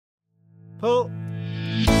Pull.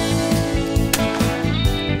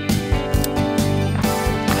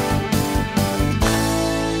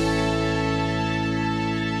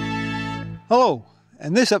 Hello,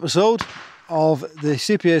 in this episode of the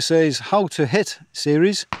CPSA's How to Hit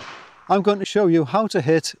series, I'm going to show you how to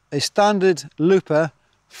hit a standard looper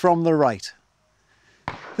from the right.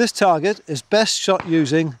 This target is best shot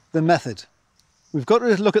using the method. We've got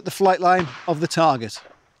to look at the flight line of the target.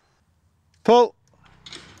 Pull.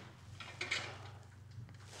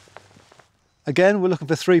 Again, we're looking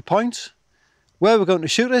for 3 points. Where we're going to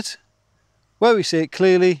shoot it, where we see it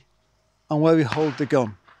clearly, and where we hold the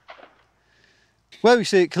gun. Where we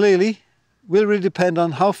see it clearly will really depend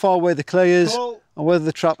on how far away the clay is and whether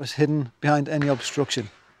the trap is hidden behind any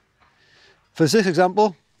obstruction. For this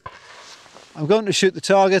example, I'm going to shoot the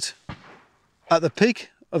target at the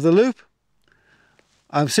peak of the loop.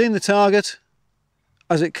 I'm seeing the target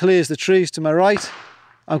as it clears the trees to my right.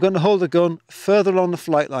 I'm going to hold the gun further along the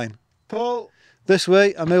flight line. Pull. This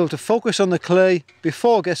way I'm able to focus on the clay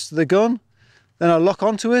before it gets to the gun, then I'll lock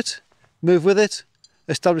onto it, move with it,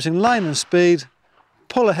 establishing line and speed,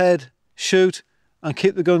 pull ahead, shoot, and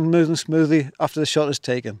keep the gun moving smoothly after the shot is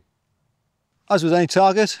taken. As with any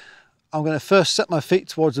target, I'm going to first set my feet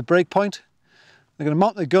towards the break point. I'm going to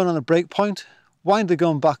mount the gun on the break point, wind the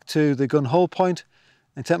gun back to the gun hold point,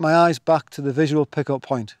 and take my eyes back to the visual pickup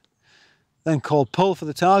point. Then call pull for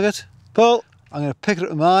the target. Pull. I'm going to pick it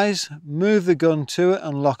up with my eyes, move the gun to it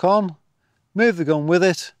and lock on, move the gun with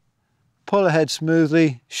it, pull ahead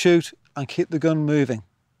smoothly, shoot, and keep the gun moving.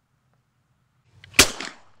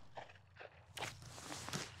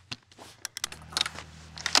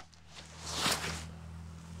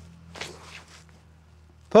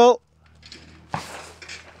 Pull.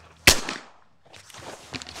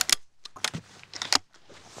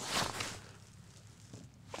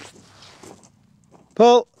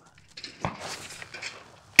 Pull.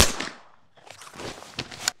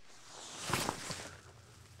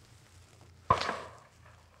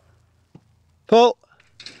 Pull.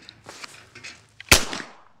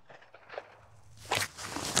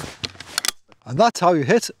 And that's how you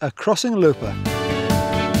hit a crossing looper.